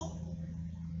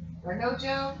I know,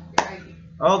 Joe.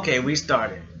 Okay, we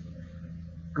started.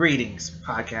 Greetings,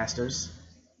 podcasters.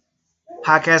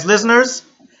 Podcast listeners,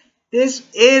 this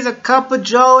is a cup of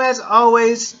Joe as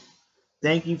always.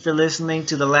 Thank you for listening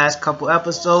to the last couple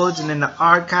episodes and in the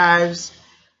archives.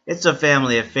 It's a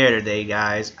family affair today,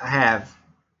 guys. I have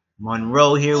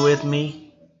Monroe here with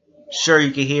me. Sure,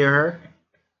 you can hear her.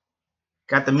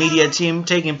 Got the media team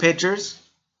taking pictures.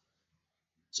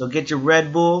 So get your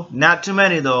Red Bull. Not too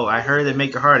many, though. I heard they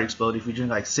make your heart explode if you drink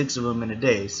like 6 of them in a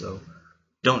day, so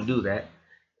don't do that.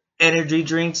 Energy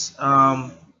drinks,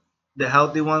 the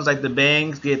healthy ones like the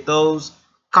Bangs, get those.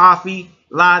 Coffee,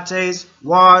 lattes,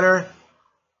 water.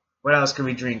 What else can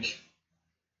we drink?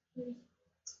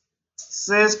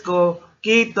 Cisco,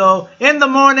 Quito, in the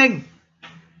morning.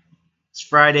 It's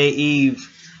Friday Eve.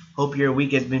 Hope your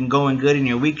week has been going good and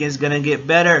your weekend's gonna get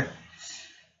better.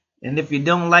 And if you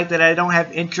don't like that I don't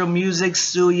have intro music,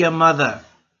 sue your mother.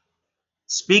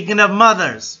 Speaking of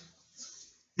mothers,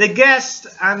 the guest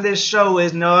on this show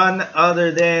is none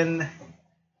other than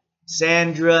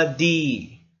Sandra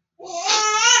Dee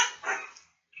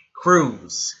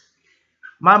Cruz.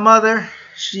 My mother,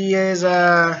 she is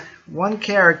one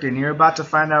character, and you're about to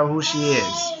find out who she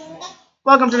is.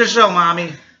 Welcome to the show,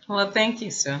 mommy. Well, thank you,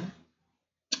 sir.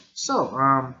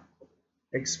 So,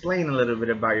 explain a little bit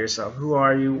about yourself. Who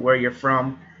are you? Where you're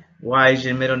from? Why is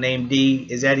your middle name D?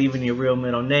 Is that even your real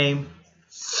middle name?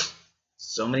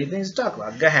 So many things to talk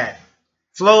about. Go ahead.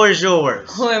 Floor is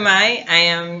yours. Who am I? I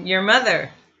am your mother,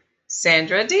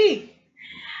 Sandra Dee.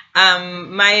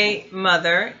 My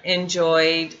mother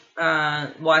enjoyed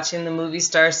watching the movie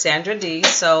star Sandra Dee,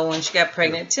 so when she got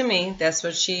pregnant to me, that's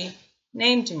what she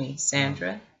named me,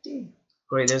 Sandra Dee.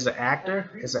 Wait, there's an actor?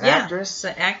 It's an Yeah, actress? it's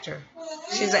an actor.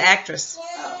 She's an actress.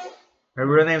 Her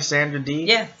real name's Sandra Dee?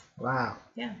 Yes. Wow.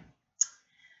 Yeah.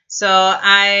 So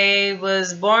I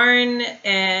was born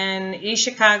in East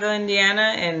Chicago,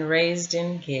 Indiana, and raised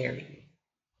in Gary.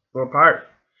 What part?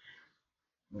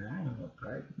 I don't know what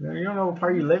part. You don't know what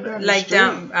part you live in? Like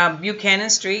down Buchanan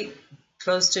Street,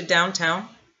 close to downtown.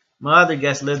 My other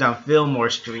guest lived on Fillmore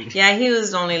Street. Yeah, he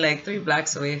was only like 3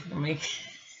 blocks away from me.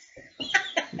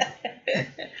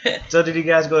 So did you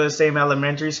guys go to the same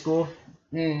elementary school?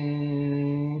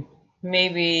 Maybe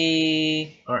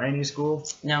Or any school?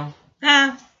 no.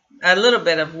 A little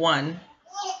bit of one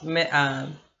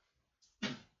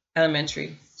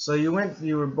elementary. So you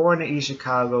were born in East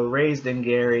Chicago, raised in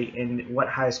Gary, and what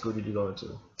high school did you go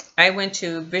to? I went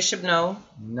to Bishop No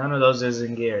None of those is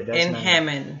in Gary. That's in not,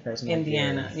 Hammond, that's not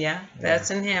Indiana. Gary. Yeah, that's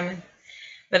in Hammond.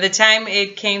 By the time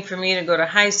it came for me to go to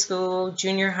high school,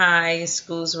 junior high,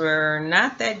 schools were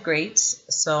not that great.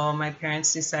 So my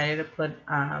parents decided to put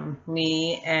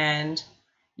me and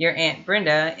your Aunt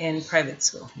Brenda in private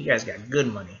school. You guys got good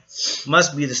money.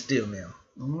 Must be the steel mill.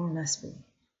 Must be.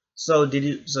 So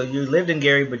you lived in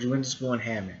Gary, but you went to school in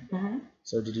Hammond. Mm-hmm.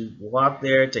 So did you walk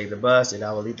there, take the bus? Did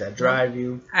Abuelita drive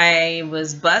you? I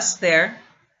was bused there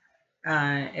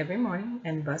every morning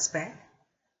and bused back.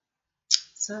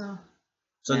 So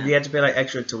Did you have to pay like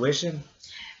extra tuition?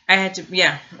 I had to,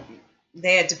 yeah,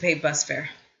 they had to pay bus fare.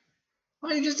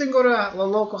 Why you just didn't go to a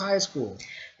local high school?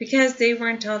 Because they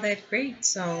weren't all that great.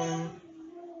 So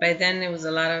by then there was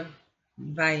a lot of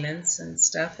violence and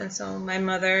stuff. And so my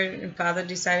mother and father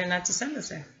decided not to send us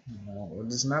there. Well,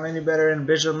 it's not any better than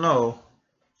Bishop No.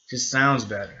 Just sounds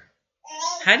better.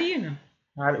 How do you know?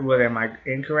 Am I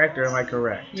incorrect or am I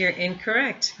correct? You're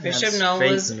incorrect. Bishop That's No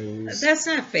fake was. news. That's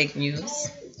not fake news.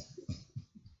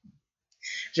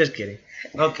 Just kidding.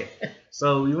 Okay.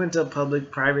 So we went to a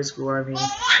private school. I mean,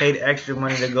 paid extra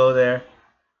money to go there.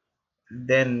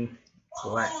 Then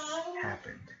what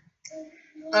happened?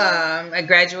 I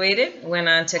graduated, went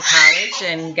on to college,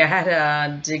 and got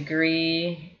a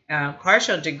degree,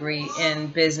 partial degree in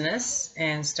business,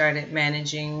 and started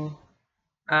managing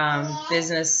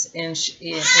business in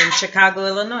Chicago,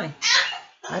 Illinois.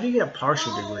 How do you get a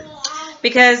partial degree?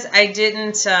 Because I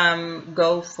didn't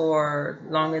go for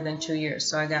longer than 2 years,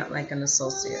 so I got like an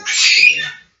associate's degree.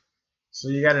 So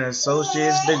you got an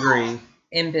associate's degree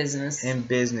in business. In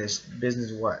business.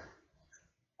 Business what?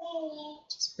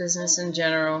 Just business in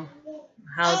general.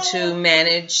 How to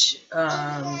manage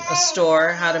a store,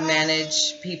 how to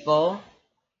manage people.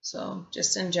 So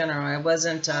just in general, it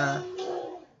wasn't a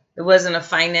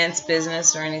finance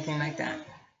business or anything like that.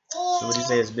 So what do you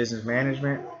say is business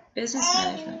management? Business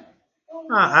management.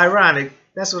 Ironic.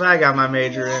 That's what I got my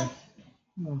major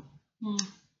in.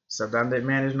 Except I didn't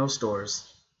manage no stores.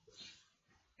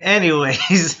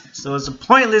 Anyways, so it's a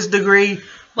pointless degree.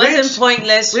 Wasn't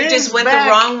pointless. You just went the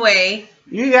wrong way.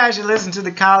 You guys should listen to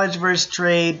the College vs.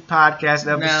 Trade podcast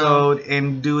episode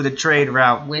and do the trade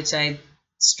route. Which I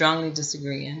strongly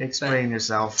disagree in. Explain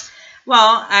yourself.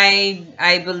 Well,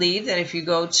 I believe that if you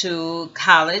go to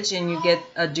college and you get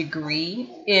a degree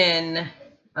in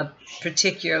a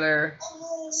particular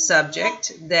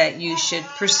subject, that you should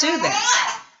pursue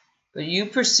that. But you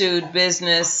pursued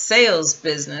business, sales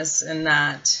business, and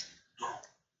not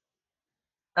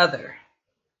other.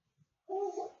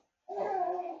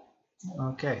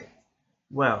 Okay.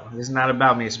 Well, it's not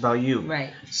about me, it's about you.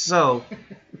 Right. So,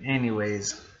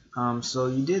 anyways, so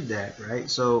you did that, right?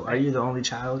 So, are you the only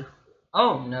child?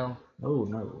 Oh, no. Oh,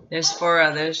 no. There's 4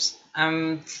 others.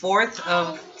 I'm fourth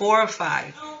of 4 or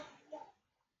 5.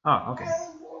 Oh, okay.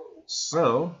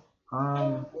 So,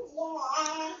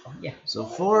 Yeah. so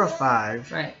 4 or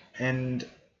 5. Right. And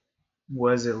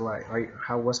was it like,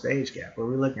 what's the age gap? What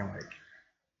are we looking like?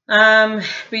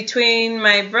 Between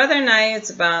my brother and I, it's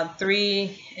about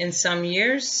 3 and some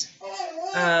years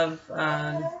of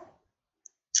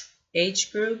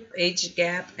age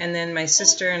gap, and then my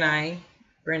sister and I,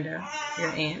 Brenda, your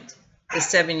aunt, is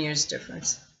 7 years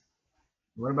difference.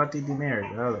 What about the marriage?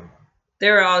 The other one?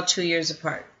 They were all 2 years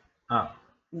apart. Oh.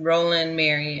 Roland,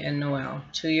 Mary, and Noel,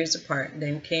 2 years apart.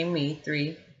 Then came me,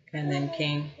 3, and then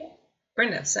came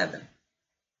Brenda, 7.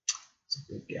 It's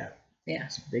a big gap. Yeah.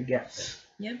 It's a big gap there.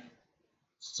 Yep.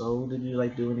 So, did you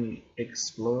like do any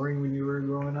exploring when you were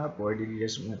growing up, or did you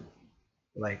just went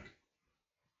like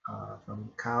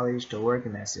from college to work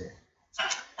and that's it?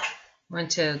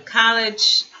 Went to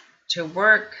college to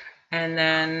work, and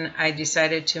then I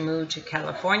decided to move to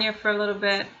California for a little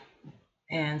bit.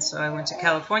 And so I went to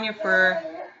California for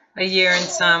a year and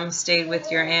some, stayed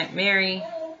with your Aunt Mary,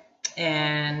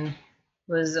 and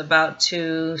was about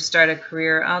to start a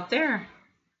career out there.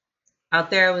 Out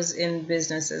there, I was in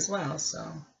business as well. So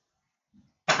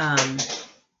then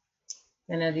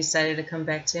I decided to come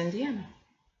back to Indiana.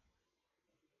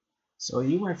 So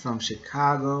you went from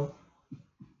Chicago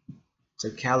to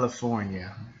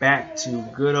California, back to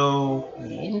good old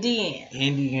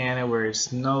Indiana, where it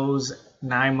snows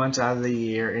 9 months out of the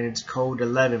year and it's cold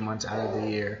 11 months out of the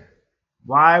year.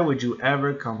 Why would you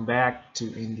ever come back to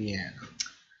Indiana?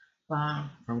 Wow.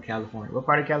 From California. What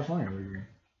part of California were you in?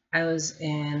 I was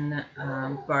in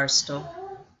Barstow.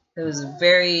 It was a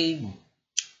very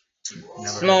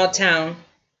small town,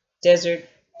 desert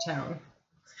town.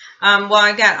 Well,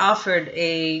 I got offered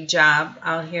a job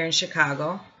out here in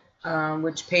Chicago,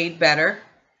 which paid better.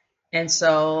 And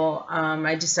so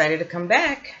I decided to come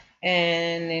back.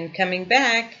 And in coming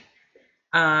back,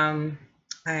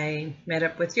 I met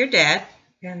up with your dad,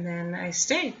 and then I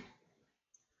stayed.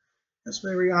 That's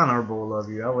very honorable of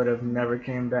you. I would have never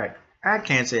came back. I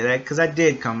can't say that because I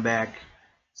did come back.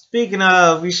 Speaking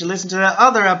of, you should listen to that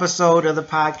other episode of the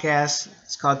podcast.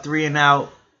 It's called 3 and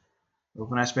Out.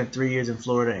 When I spent 3 years in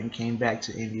Florida and came back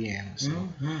to Indiana. So,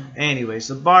 anyway,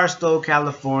 so Barstow,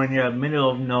 California,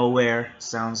 middle of nowhere,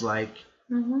 sounds like.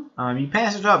 You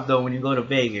pass it up though when you go to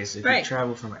Vegas. If you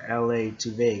travel from LA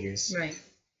to Vegas. Right.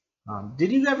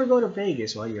 Did you ever go to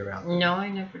Vegas while you were out there? No, I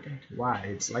never did. Why?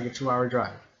 It's like a 2-hour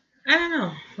drive. I don't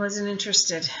know. Wasn't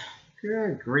interested.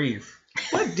 Good grief.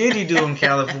 What did you do in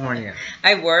California?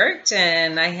 I worked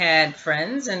and I had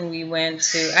friends and we went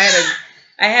to.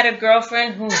 I had a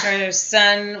girlfriend who her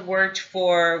son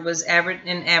was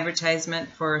in advertisement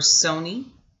for Sony.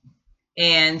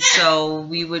 And so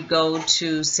we would go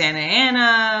to Santa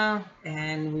Ana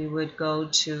and we would go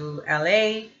to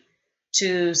LA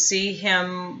to see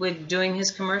him with doing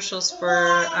his commercials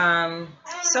for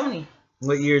Sony.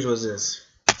 What years was this?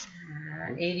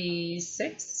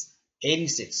 86.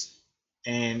 86.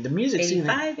 And the music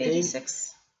 85, scene.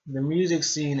 86. The music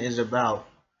scene is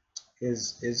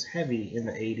heavy in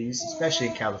the 80s, especially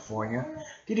in California.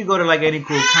 Did you go to like any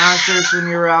cool concerts when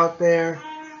you were out there?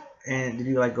 And did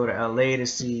you like go to LA to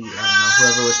see, I don't know,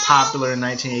 whoever was popular in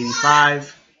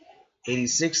 1985,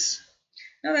 86?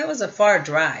 No, that was a far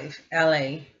drive,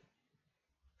 LA,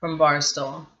 from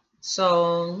Barstow.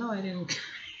 So no, I didn't.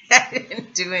 I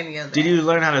didn't do any of that. Did you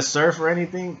learn how to surf or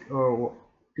anything, or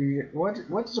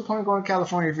what's the point of going to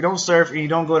California if you don't surf and you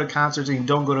don't go to concerts and you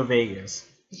don't go to Vegas?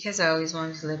 Because I always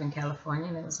wanted to live in California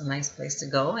and it was a nice place to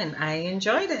go and I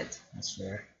enjoyed it. That's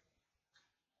fair.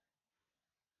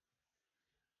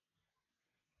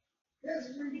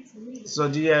 So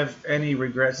do you have any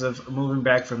regrets of moving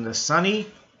back from the sunny,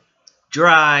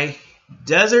 dry,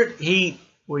 desert heat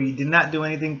where you did not do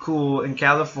anything cool in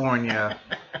California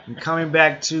and coming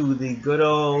back to the good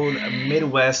old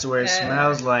Midwest where it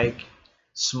smells like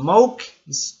smoke,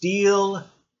 steel,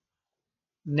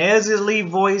 nasally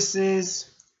voices,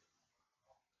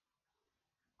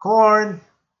 corn,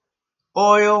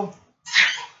 oil,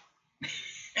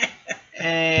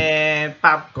 and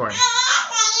popcorn?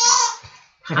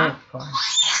 Huh?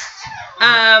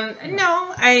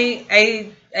 No,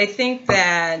 I think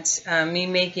that me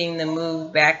making the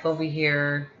move back over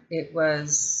here, it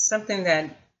was something that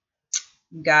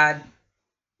God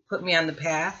put me on the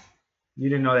path. You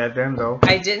didn't know that then, though.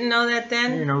 I didn't know that You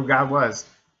didn't then. know who God was.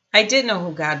 I did know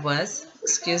who God was.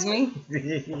 Excuse me.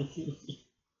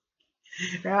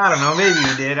 I don't know. Maybe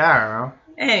you did. I don't know.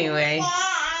 Anyway,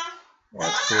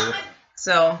 That's cool.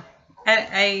 so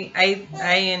I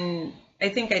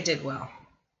think I did well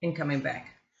in coming back.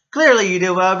 Clearly, you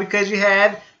did well because you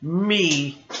had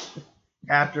me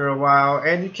after a while,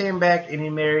 and you came back and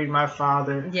you married my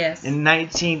father Yes. in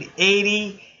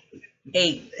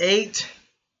 1988.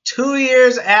 2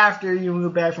 years after you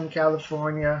moved back from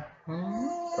California,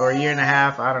 or a year and a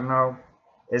half, I don't know.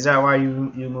 Is that why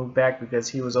you moved back? Because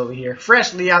he was over here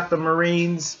freshly out the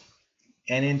Marines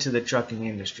and into the trucking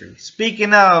industry.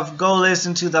 Speaking of, go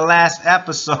listen to the last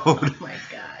episode Oh my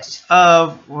gosh.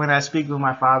 of when I speak with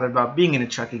my father about being in the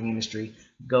trucking industry.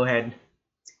 Go ahead,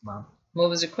 Mom. What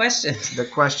was the question? The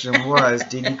question was,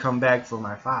 did you come back for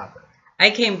my father?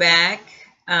 I came back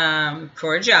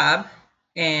for a job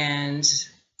and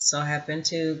so happened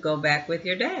to go back with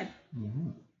your dad.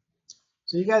 Mm-hmm.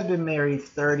 So you guys been married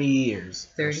 30 years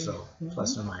 30. or so,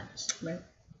 plus or minus. Right.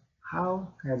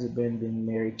 How has it been being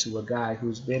married to a guy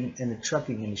who's been in the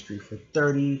trucking industry for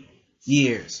 30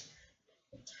 years?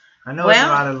 I know it's a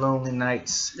lot of lonely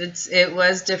nights. It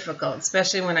was difficult,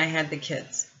 especially when I had the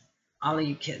kids, all of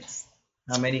you kids.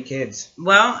 How many kids?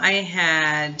 Well, I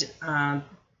had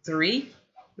 3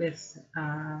 with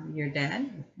your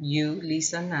dad, you,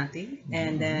 Lisa, Nati,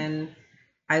 and then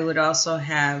I would also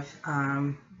have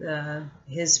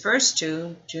his first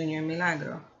 2, Junior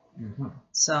Milagro. Mm-hmm.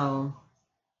 So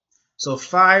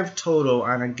 5 total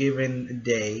on a given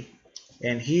day,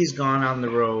 and he's gone on the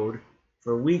road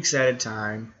for weeks at a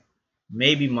time,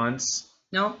 maybe months.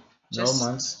 no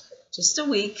months. Just a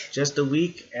week. Just a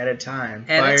week at a time.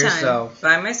 By yourself.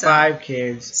 By myself. 5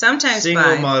 kids. Sometimes single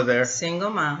 5. mother. Single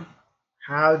mom.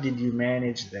 How did you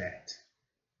manage that?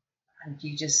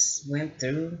 You just went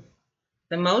through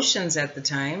the motions at the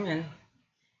time and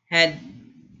had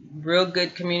real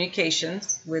good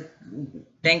communications with,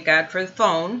 thank God for the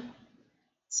phone.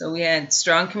 So we had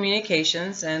strong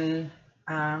communications and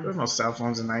there was no cell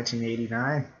phones in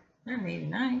 1989. not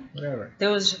 89. Whatever.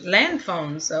 There was land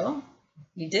phones though.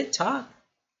 You did talk.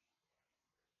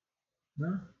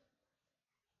 Huh?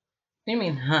 What do you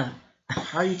mean, huh?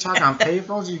 How you talk on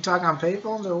payphones? You talk on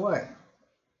payphones or what?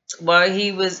 Well,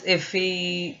 it's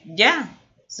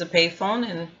a payphone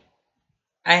and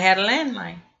I had a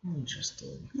landline.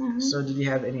 Interesting. Mm-hmm. So did you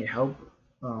have any help?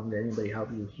 Did anybody help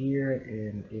you here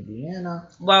in Indiana?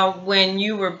 Well, when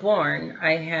you were born,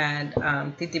 I had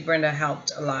Titi Brenda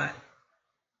helped a lot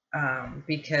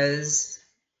because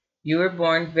you were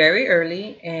born very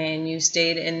early and you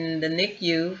stayed in the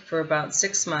NICU for about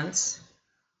 6 months.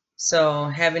 So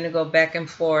having to go back and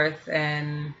forth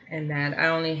and that I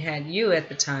only had you at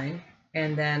the time.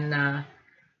 And then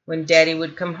when Daddy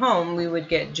would come home, we would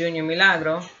get Junior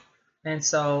Milagro. And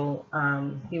so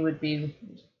he would be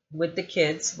with the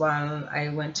kids while I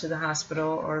went to the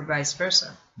hospital or vice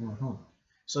versa. Mm-hmm.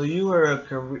 So you were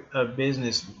a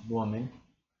businesswoman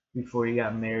before you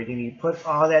got married, and you put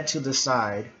all that to the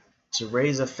side to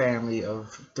raise a family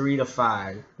of 3 to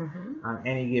 5 on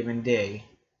any given day.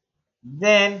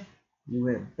 Then you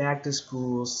went back to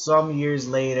school some years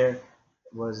later.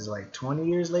 Was it like 20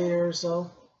 years later or so?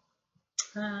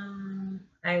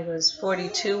 I was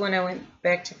 42 when I went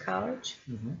back to college.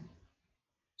 Mm-hmm.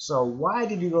 So why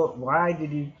did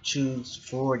you choose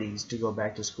 40s to go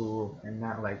back to school and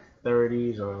not like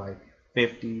 30s or like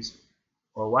 50s?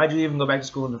 Or why did you even go back to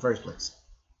school in the first place?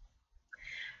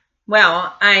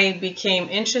 Well, I became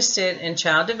interested in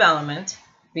child development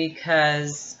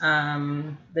because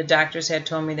the doctors had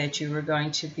told me that you were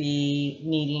going to be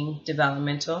needing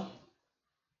developmental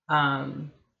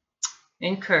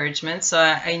encouragement. So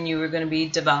I knew you were going to be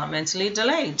developmentally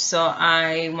delayed. So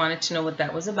I wanted to know what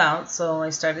that was about. So I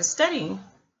started studying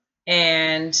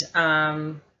and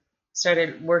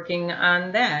started working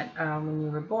on that when you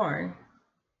were born.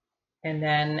 And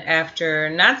then after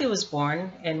Nathi was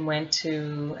born and we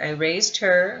raised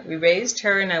her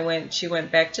and she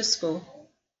went back to school.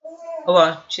 Oh,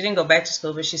 well, she didn't go back to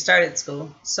school, but she started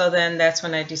school. So then that's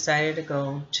when I decided to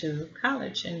go to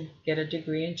college and get a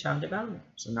degree in child development.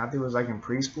 So Nathi was like in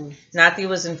preschool? Nathi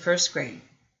was in first grade.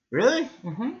 Really?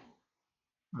 Mm-hmm.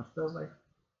 I feel like,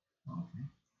 okay.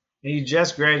 And you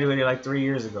just graduated like 3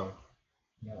 years ago.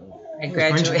 I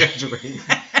graduated.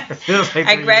 It feels like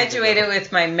I graduated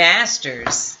with my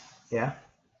master's. Yeah.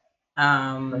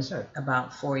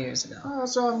 About 4 years ago. Oh,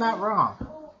 so I'm not wrong.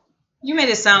 You made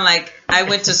it sound like I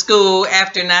went to school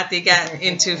after Nathi got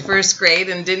into first grade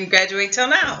and didn't graduate till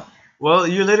now. Well,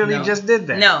 you literally No. just did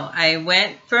that. No, I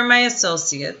went for my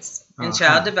associates in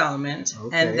child development,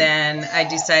 and then I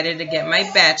decided to get my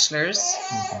bachelor's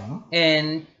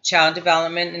in child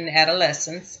development and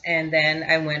adolescence, and then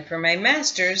I went for my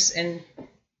master's in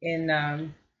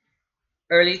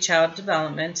early child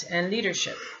development and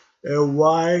leadership. And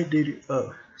why did you?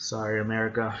 Oh, sorry,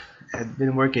 America. I've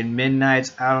been working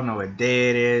midnights. I don't know what day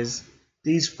it is.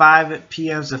 These 5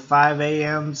 p.m.s to 5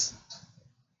 a.m.s.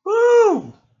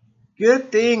 Woo!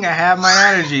 Good thing I have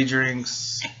my energy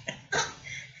drinks.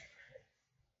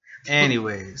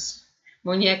 Anyways.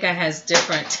 Muñeca has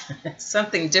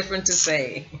something different to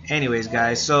say. Anyways,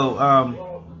 guys. So,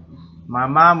 my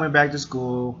mom went back to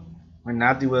school when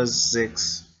Nati was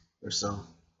 6 or so.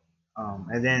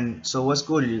 And then, so what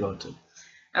school did you go to?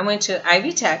 I went to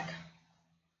Ivy Tech,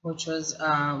 which was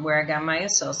where I got my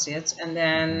associates, and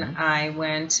then I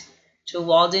went to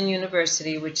Walden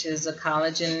University, which is a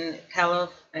college in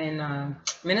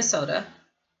Minnesota,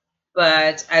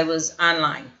 but I was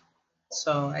online.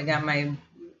 So I got my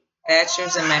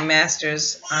bachelor's and my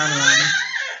master's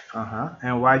online.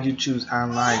 And why did you choose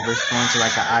online versus going to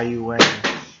like an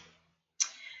IUN?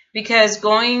 Because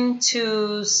going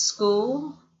to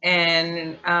school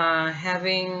and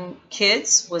having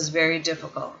kids was very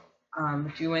difficult.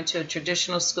 If you went to a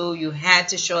traditional school, you had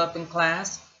to show up in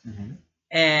class.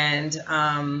 And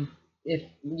if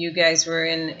you guys were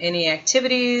in any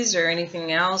activities or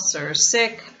anything else or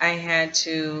sick, I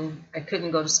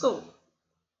couldn't go to school.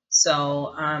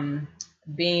 So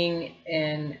being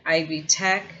in Ivy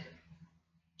Tech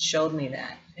showed me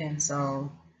that. And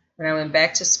so when I went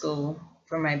back to school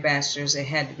for my bachelor's, it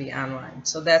had to be online.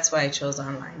 So that's why I chose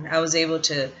online. I was able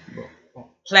to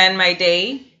plan my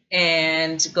day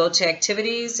and go to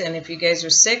activities. And if you guys were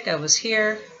sick, I was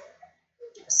here.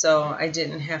 So I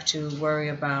didn't have to worry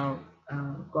about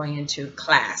going into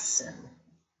class and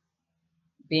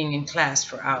being in class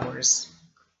for hours.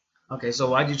 Okay, so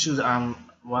why did you choose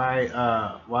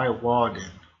why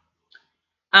Walden?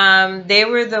 They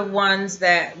were the ones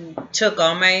that took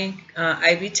all my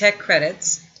Ivy Tech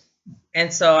credits,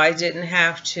 and so I didn't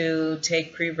have to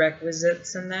take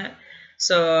prerequisites and that.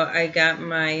 So I got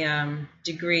my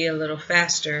degree a little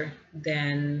faster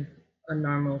than a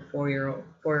normal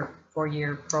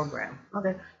four-year program.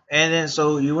 Okay. And then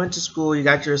so you went to school, you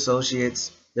got your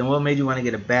associates. Then what made you want to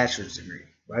get a bachelor's degree?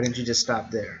 Why didn't you just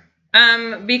stop there?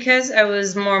 Because I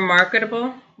was more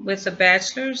marketable with a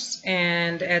bachelor's,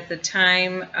 and at the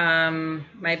time,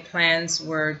 my plans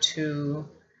were to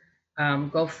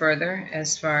go further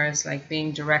as far as like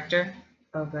being director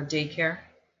of a daycare.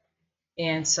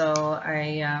 And so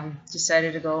I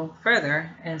decided to go further,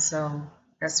 and so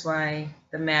that's why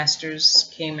the master's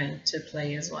came into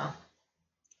play as well.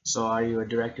 So are you a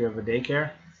director of a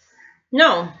daycare?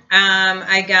 No,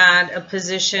 I got a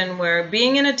position where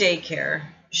being in a daycare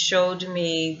showed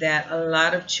me that a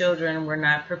lot of children were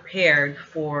not prepared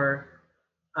for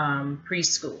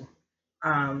preschool.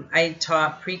 I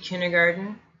taught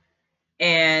pre-kindergarten,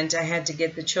 and I had to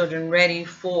get the children ready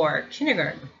for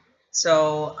kindergarten.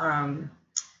 So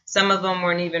some of them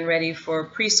weren't even ready for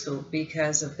preschool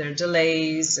because of their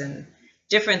delays and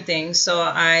different things. So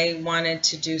I wanted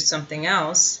to do something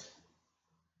else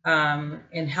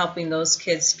in helping those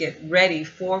kids get ready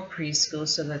for preschool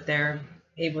so that they're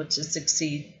able to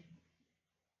succeed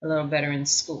a little better in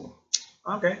school.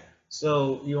 Okay.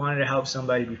 So you wanted to help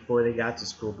somebody before they got to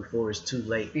school, before it was too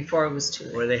late. Before it was too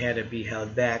late. Or they had to be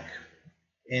held back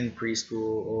in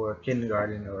preschool or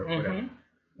kindergarten or whatever.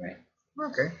 Right.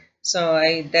 Okay. So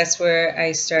that's where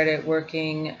I started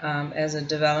working as a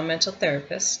developmental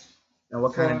therapist. And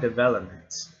what kind of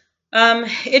developments?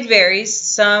 It varies.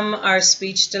 Some are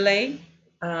speech delay.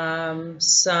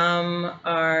 Some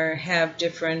have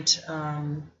different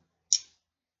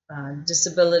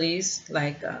disabilities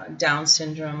like Down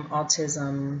syndrome,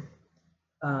 autism,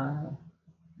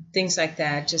 things like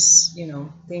that. Just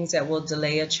things that will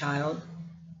delay a child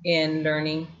in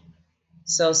learning.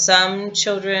 So some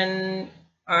children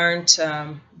aren't.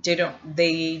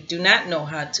 They do not know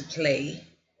how to play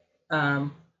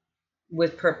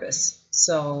with purpose.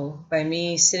 So by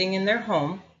me sitting in their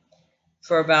home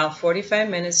for about 45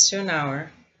 minutes to an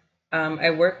hour,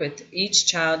 I work with each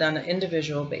child on an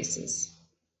individual basis,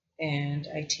 and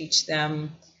I teach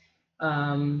them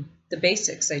the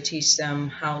basics. I teach them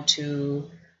how to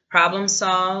problem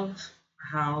solve,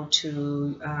 how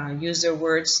to use their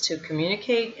words to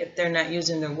communicate. If they're not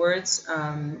using their words,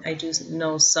 I do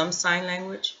know some sign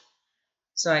language,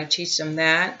 so I teach them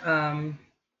that.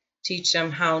 teach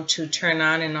them how to turn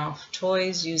on and off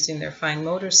toys using their fine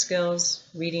motor skills,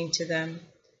 reading to them.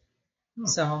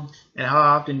 So, And how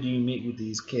often do you meet with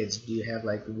these kids? Do you have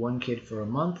like one kid for a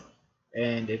month,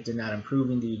 and if they're not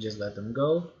improving, do you just let them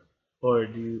go, or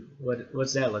do you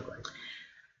what's that look like?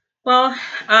 well,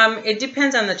 it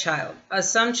depends on the child.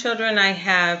 Some children I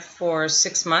have for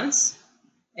 6 months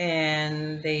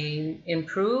and they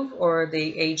improve or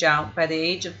they age out. By the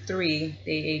age of 3,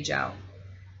 they age out.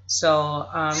 So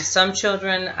some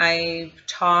children I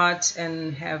taught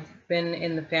and have been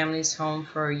in the family's home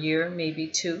for a year, maybe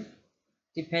 2,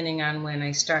 depending on when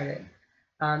I started.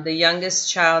 The youngest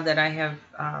child that I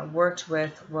have worked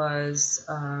with was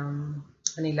an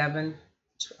 10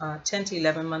 to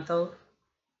 11 month old,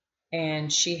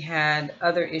 and she had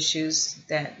other issues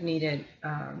that needed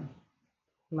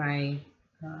my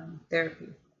therapy.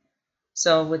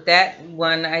 So with that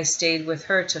one, I stayed with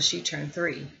her till she turned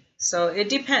 3. So it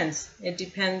depends. It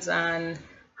depends on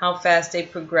how fast they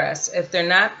progress. If they're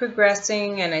not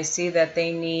progressing and I see that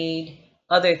they need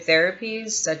other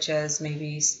therapies, such as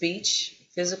maybe speech,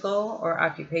 physical, or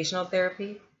occupational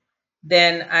therapy,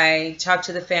 then I talk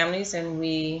to the families and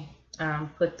we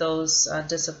put those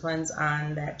disciplines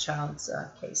on that child's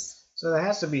case. So that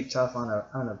has to be tough on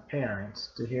a parent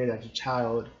to hear that your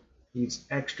child needs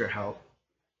extra help,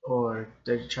 or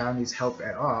that your child needs help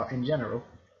at all in general.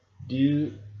 Do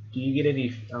you get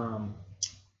any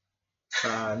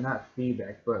not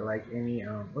feedback, but like any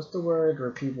what's the word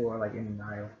where people are like in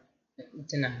denial?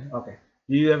 Denial. Okay.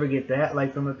 Do you ever get that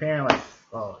like from a parent, like,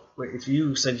 oh, wait, if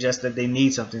you suggest that they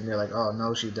need something, they're like, oh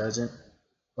no, she doesn't,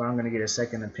 or I'm gonna get a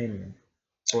second opinion,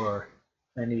 or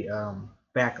any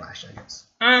backlash, I guess.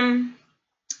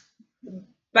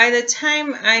 By the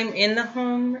time I'm in the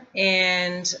home,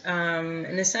 and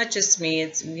it's not just me,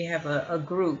 it's we have a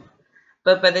group.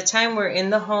 But by the time we're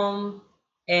in the home,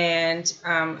 and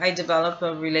I develop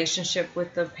a relationship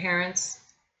with the parents,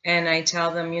 and I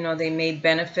tell them, they may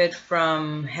benefit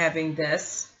from having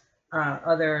this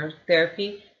other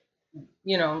therapy.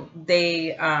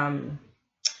 They're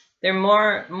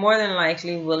more than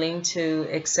likely willing to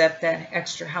accept that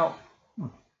extra help.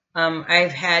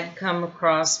 I've had come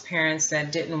across parents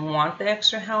that didn't want the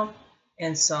extra help,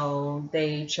 and so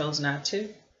they chose not to,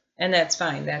 and that's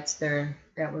fine. That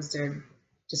was their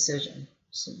decision.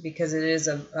 So, because it is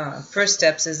First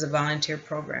Steps is a volunteer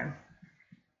program.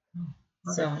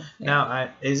 Okay. So yeah. Now,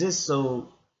 is this so?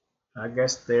 I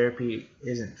guess therapy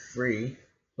isn't free,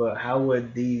 but how do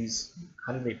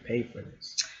they pay for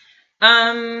this?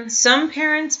 Some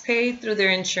parents pay through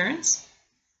their insurance.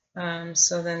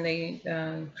 So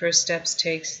then First Steps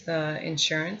takes the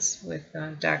insurance with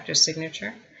doctor's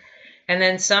signature. And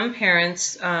then some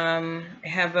parents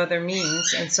have other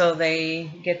means, and so they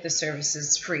get the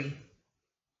services free.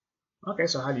 Okay,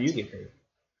 so how do you get paid?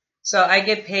 So I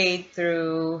get paid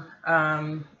through,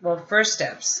 First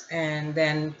Steps, and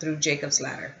then through Jacob's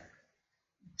Ladder.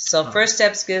 So First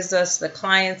Steps gives us the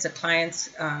clients. The clients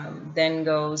then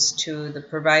goes to the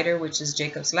provider, which is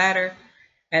Jacob's Ladder.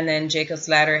 And then Jacob's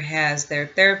Ladder has their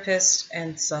therapist.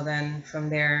 And so then from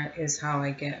there is how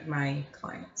I get my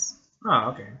clients.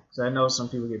 Oh, okay. So I know some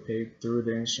people get paid through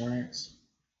the insurance.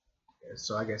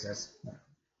 So I guess that's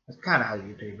kind of how you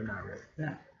get paid, but not really.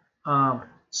 No.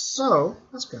 So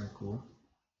that's kind of cool.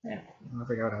 Yeah. I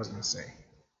forgot what I was gonna say.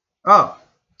 Oh,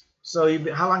 so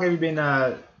how long have you been?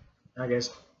 I guess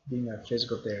being a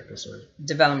physical therapist or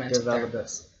Developmental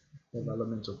therapist.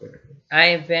 Developmental therapist.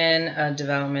 I've been a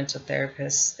developmental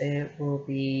therapist. It will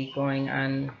be going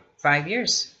on 5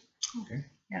 years. Okay.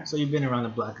 Yeah. So you've been around the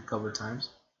block a couple of times.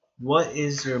 What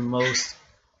is your most,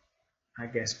 I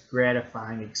guess,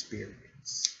 gratifying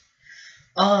experience?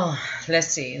 Oh, let's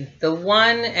see. The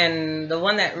one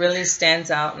that really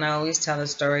stands out, and I always tell the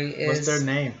story, is What's their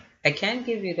name? I can't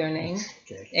give you their name,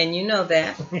 Okay. and you know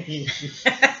that.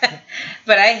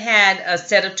 But I had a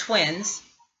set of twins,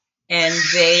 and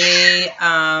they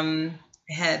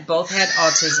had both had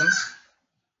autism,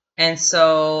 and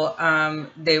so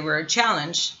they were a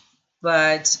challenge.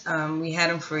 But we had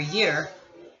them for a year,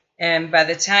 and by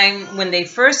the time when they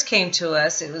first came to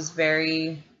us, it was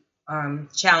very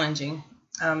challenging.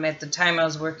 At the time, I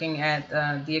was working at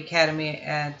the academy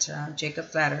at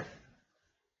Jacob's Ladder,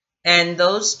 and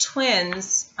those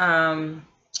twins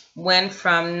went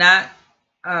from not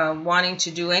wanting to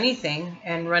do anything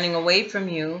and running away from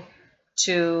you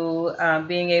to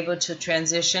being able to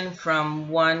transition from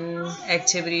one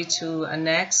activity to a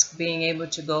next, being able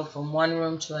to go from one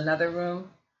room to another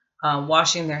room,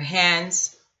 washing their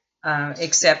hands,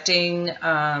 accepting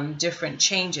different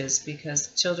changes,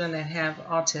 because children that have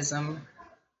autism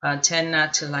tend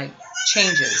not to like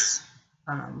changes.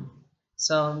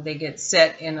 So they get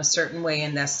set in a certain way,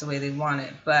 and that's the way they want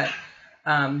it. But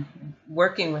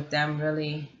working with them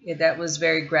really, that was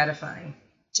very gratifying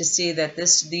to see that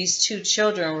these two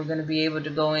children were going to be able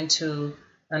to go into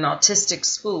an autistic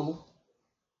school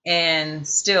and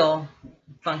still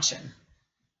function,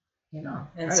 and I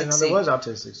didn't know there succeed. was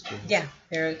autistic schools. Yeah,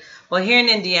 well, here in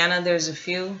Indiana, there's a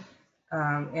few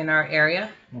in our area,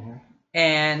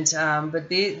 and but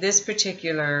this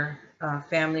particular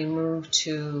family moved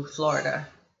to Florida,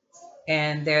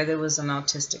 and there was an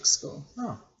autistic school.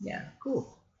 Oh, Yeah.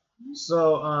 cool.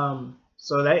 So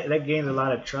that gained a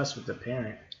lot of trust with the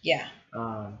parent. Yeah.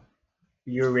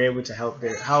 You were able to help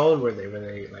their. How old were they? Were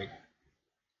they like?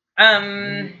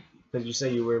 Because you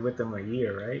say you were with them a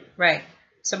year, right? Right.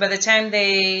 So by the time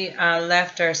they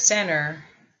left our center,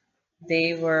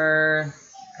 they were,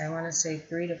 I want to say,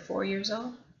 3 to 4 years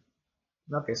old.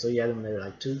 Okay, so you had them when they were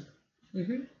like 2.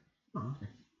 Mm-hmm. Oh, okay.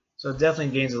 So it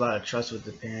definitely gains a lot of trust with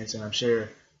the parents, and I'm sure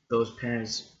those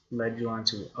parents led you on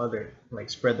to other, like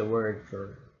spread the word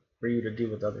for you to deal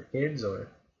with other kids, or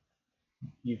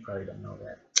you probably don't know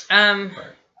that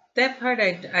part. That part,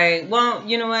 well,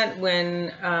 you know what?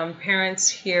 When parents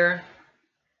hear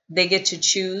they get to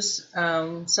choose,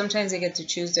 sometimes they get to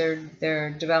choose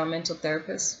their developmental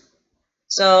therapist.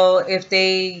 So if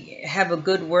they have a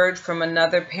good word from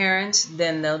another parent,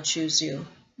 then they'll choose you.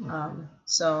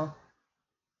 So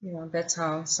that's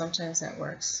how sometimes that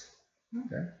works.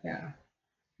 Okay. Yeah.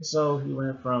 So you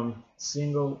went from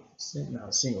not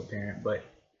a single parent, but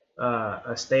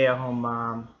a stay-at-home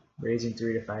mom raising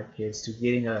 3 to 5 kids to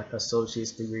getting a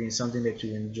associate's degree in something that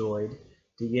you enjoyed,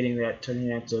 to getting that, turning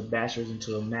that to a bachelor's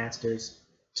into a master's,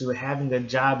 to having a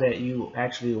job that you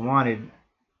actually wanted.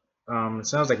 It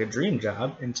sounds like a dream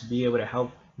job, and to be able to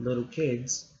help little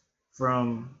kids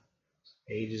from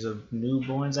ages of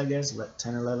newborns, I guess,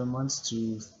 10, 11 months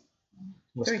to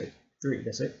what's 3. the 3?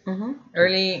 That's it.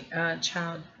 Early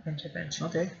child intervention.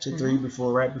 Okay, to 3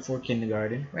 right before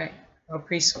kindergarten. Right. Or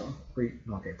preschool.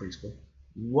 Preschool.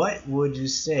 What would you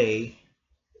say,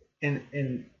 and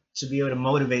to be able to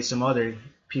motivate some other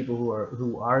people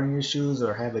who are in your shoes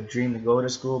or have a dream to go to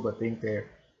school but think they're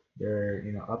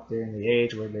up there in the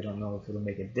age where they don't know if it'll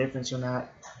make a difference or not,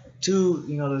 to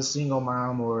the single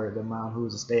mom or the mom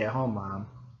who's a stay-at-home mom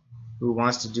who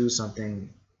wants to do something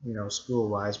school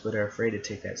wise but are afraid to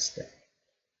take that step?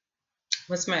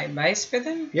 What's my advice for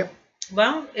them? Yep.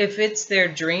 Well, if it's their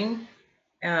dream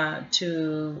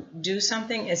to do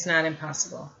something, it's not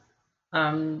impossible.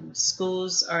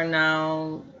 Schools are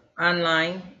now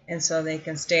online, and so they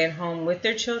can stay at home with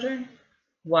their children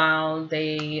while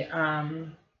they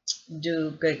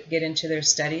do get into their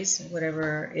studies,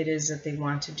 whatever it is that they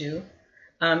want to do.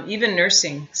 Even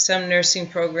nursing, some nursing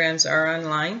programs are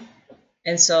online,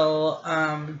 and so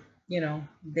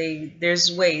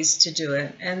there's ways to do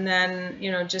it, and then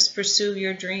just pursue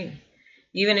your dream,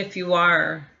 even if you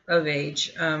are of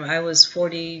age. I was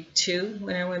 42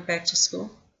 when I went back to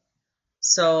school.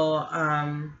 So,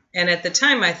 and at the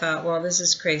time I thought, well, this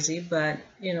is crazy, but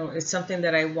it's something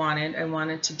that I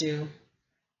wanted to do,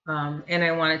 and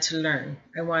I wanted to learn.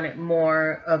 I wanted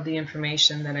more of the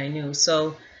information that I knew.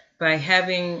 So by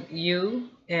having you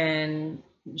and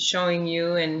showing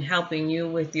you and helping you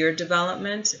with your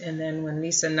development, and then when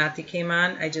Lisa Nati came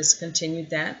on, I just continued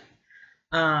that.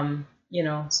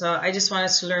 So I just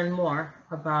wanted to learn more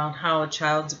about how a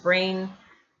child's brain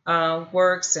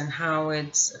works and how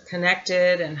it's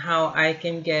connected, and how I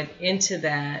can get into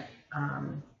that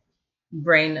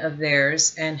brain of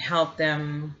theirs and help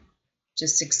them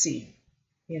just succeed,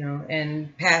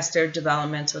 and pass their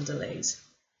developmental delays.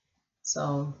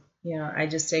 So, I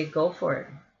just say go for it.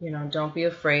 Don't be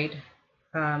afraid,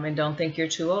 and don't think you're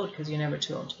too old, because you're never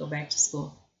too old to go back to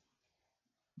school.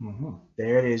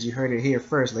 There it is. You heard it here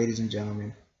first, ladies and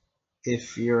gentlemen.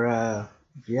 If you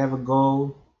have a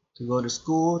goal to go to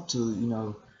school,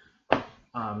 to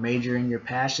major in your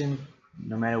passion,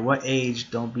 no matter what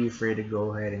age, don't be afraid to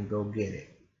go ahead and go get it.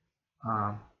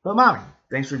 But mommy,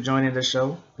 thanks for joining the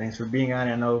show. Thanks for being on.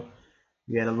 I know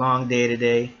you had a long day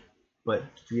today, but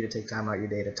for you to take time out your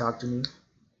day to talk to me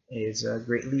is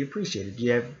greatly appreciated.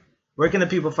 Where can the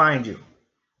people find you?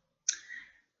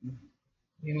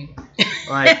 You mean?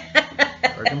 Like,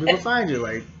 where can people find you?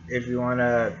 Like, if you want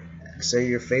to say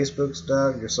your Facebook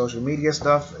stuff, your social media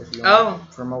stuff, if you want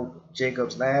to promote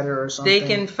Jacob's Ladder or something. They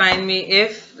can find me,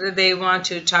 if they want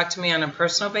to talk to me on a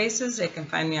personal basis, they can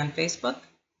find me on Facebook.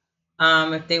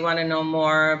 If they want to know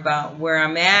more about where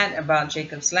I'm at, about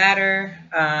Jacob's Ladder,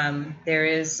 there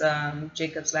is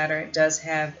Jacob's Ladder. It does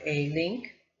have a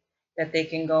link that they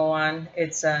can go on.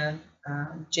 It's a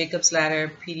Jacob's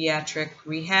Ladder Pediatric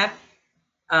Rehab.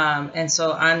 And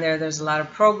so on there, there's a lot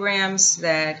of programs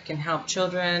that can help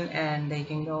children, and they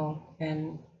can go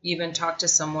and even talk to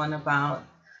someone about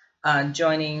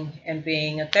joining and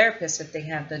being a therapist if they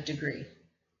have the degree.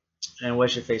 And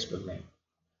what's your Facebook name?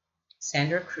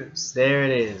 Sandra Cruz. There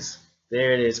it is.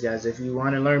 There it is, guys. If you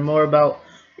want to learn more about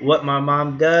what my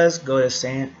mom does, go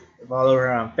to follow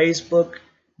her on Facebook,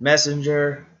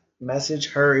 Messenger,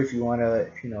 message her if you want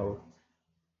to,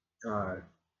 uh,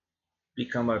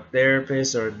 become a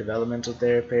therapist or a developmental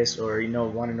therapist, or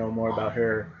want to know more about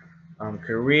her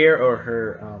career or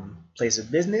her place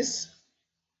of business.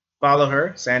 Follow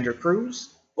her, Sandra Cruz,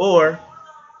 or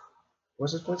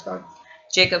what's this place called?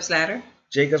 Jacob's Ladder.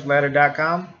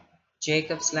 JacobsLadder.com.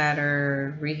 Jacob's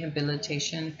Ladder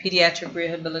Rehabilitation, Pediatric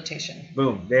Rehabilitation.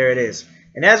 Boom, there it is.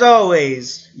 And as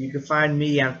always, you can find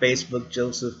me on Facebook,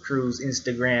 Joseph Cruz,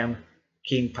 Instagram,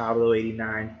 King Pablo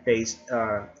 89,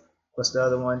 what's the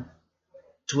other one?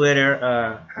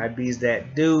 Twitter, I bees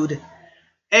that dude.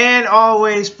 And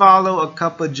always follow A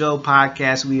Cup of Joe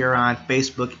Podcast. We are on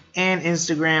Facebook and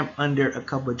Instagram under A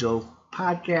Cup of Joe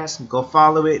Podcast. Go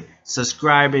follow it.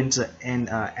 Subscribe into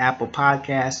Apple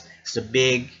Podcasts. It's a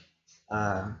big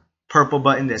purple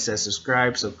button that says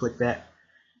subscribe, so click that.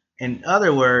 In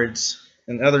other words,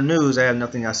 in other news, I have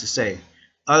nothing else to say.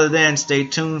 Other than stay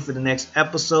tuned for the next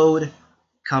episode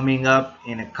coming up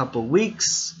in a couple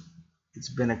weeks. It's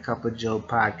been A Cup of Joe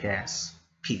Podcast.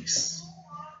 Peace.